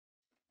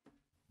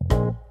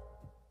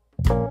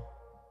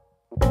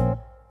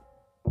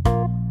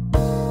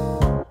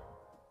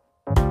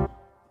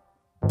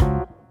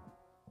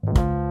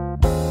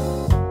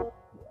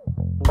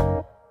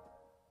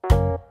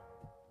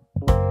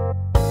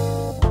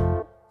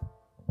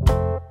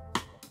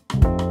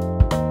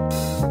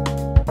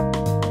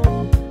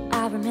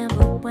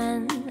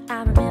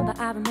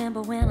I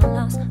remember when I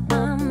lost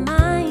my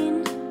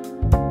mind.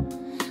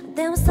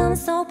 There was something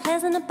so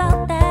pleasant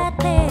about that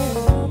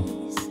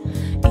place.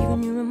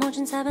 Even your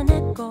emotions have an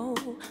echo,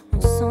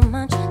 not so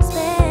much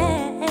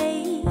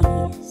space.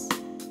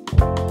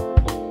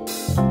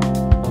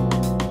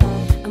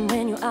 And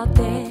when you're out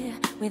there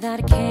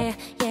without a care,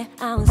 yeah,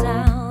 I was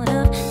out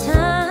of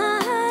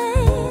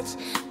touch.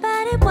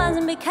 But it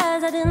wasn't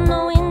because I didn't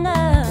know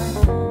enough.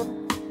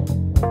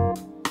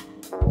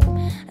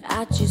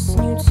 I just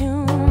knew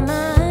too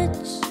much.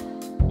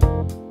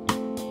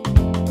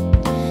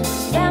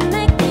 Does that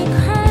make me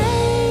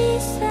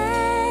crazy?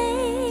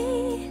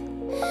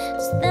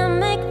 Does that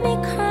make me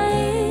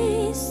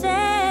crazy?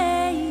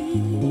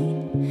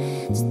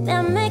 Does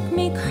that make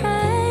me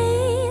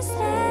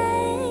crazy?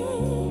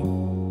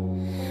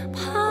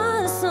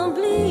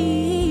 Possibly.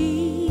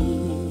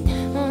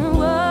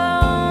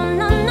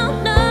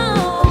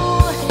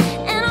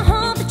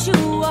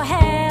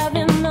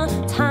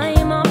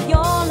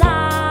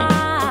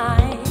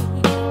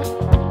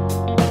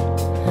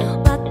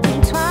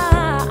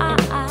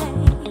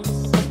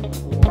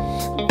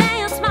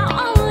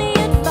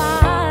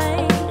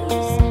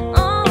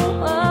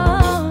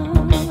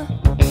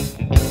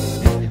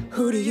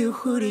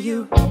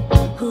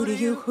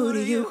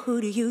 Who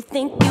do you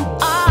think you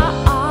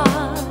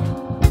are?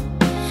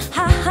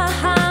 Ha ha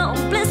ha,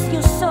 bless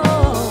your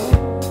soul.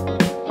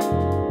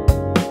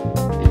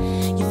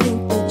 You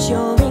think that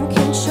you're in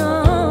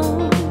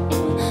control.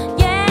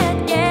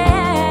 Yeah,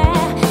 yeah,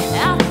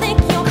 I think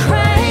you're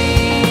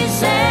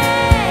crazy.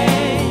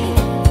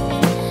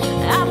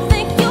 I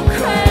think you're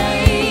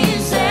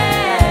crazy.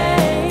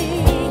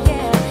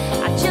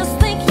 Yeah, I just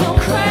think you're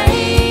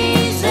crazy.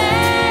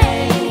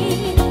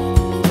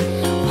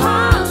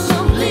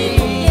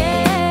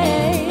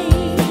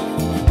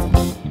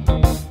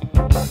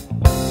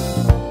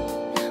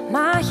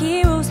 My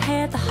heroes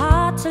had the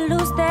heart to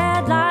lose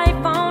their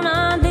life on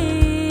a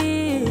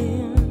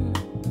limb.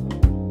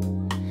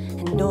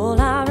 And all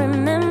I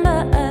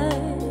remember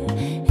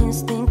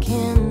is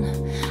thinking,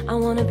 I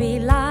wanna be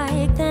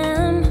like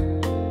them.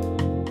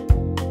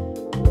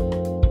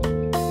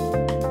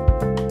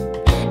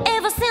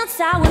 Ever since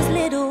I was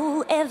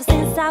little,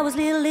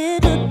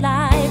 it looked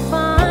like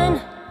fun.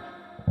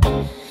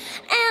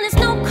 And it's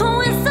no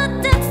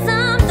coincidence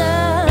I'm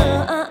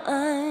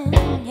done,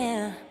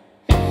 yeah.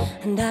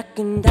 And I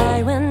can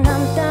die when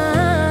I'm done.